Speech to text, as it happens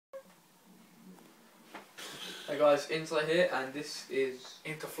Hey guys, Insight here, and this is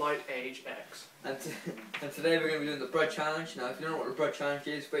TheInsightHD X. and today we're going to be doing the bread challenge. Now, if you don't know what the bread challenge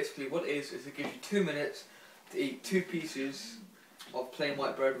is, basically what it is it gives you 2 minutes to eat 2 pieces of plain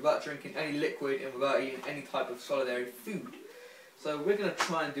white bread without drinking any liquid and without eating any type of solitary food. So we're going to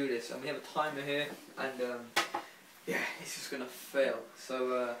try and do this, and we have a timer here, and yeah, it's just going to fail.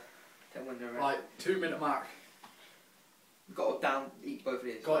 So then when they're ready. Right, 2 minute mark. We've got to eat both of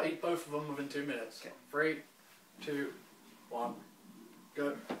these. Got to eat both of them within 2 minutes. Okay. 3, 2, 1,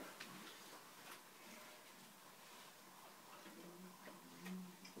 go.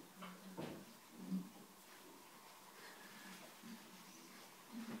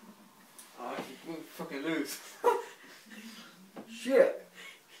 Oh, we'll fucking lose. Shit.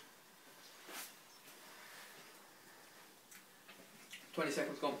 20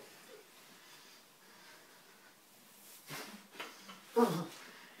 seconds gone.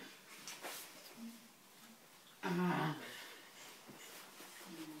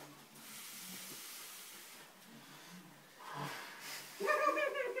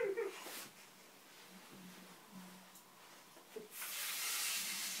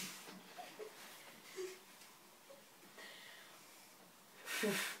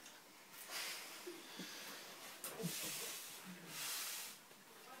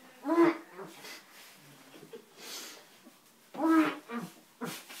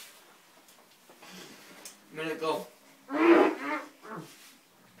 Minute go.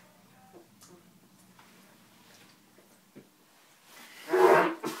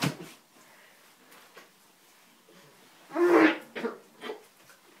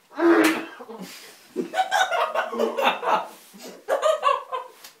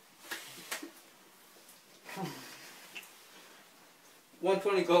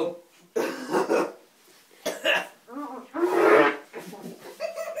 $120 go.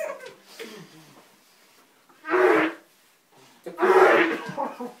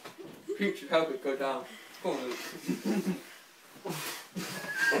 Pete should help it go down. Come on, Luke.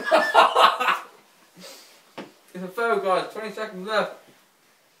 It's a fail, guys. 20 seconds left.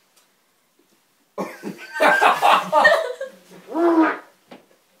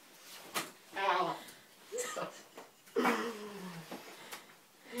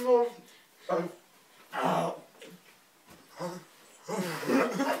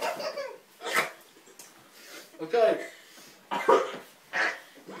 Okay.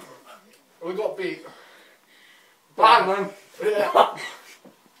 We got beat. Bad man. Yeah.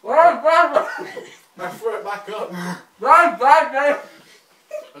 Bad. I threw it back up. Bad man.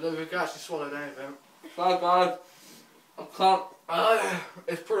 I don't think I actually swallowed anything. Bad guys. I can't.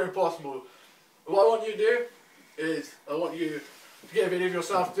 It's pretty impossible. What I want you to do is, I want you to get a video of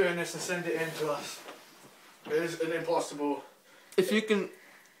yourself doing this and send it in to us. It is an impossible. If you can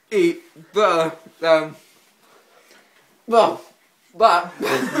eat better than that,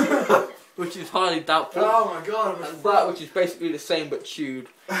 which is highly doubtful. Oh my god, And that, which is basically the same but chewed,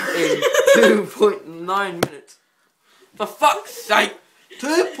 in 2.9 minutes. For fuck's sake!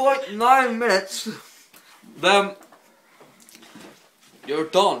 2.9 minutes! Then, you're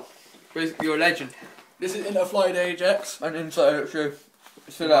done. Basically, you're a legend. This is TheInsightHD X. And inside it, so,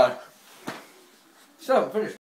 sit down. So, finished.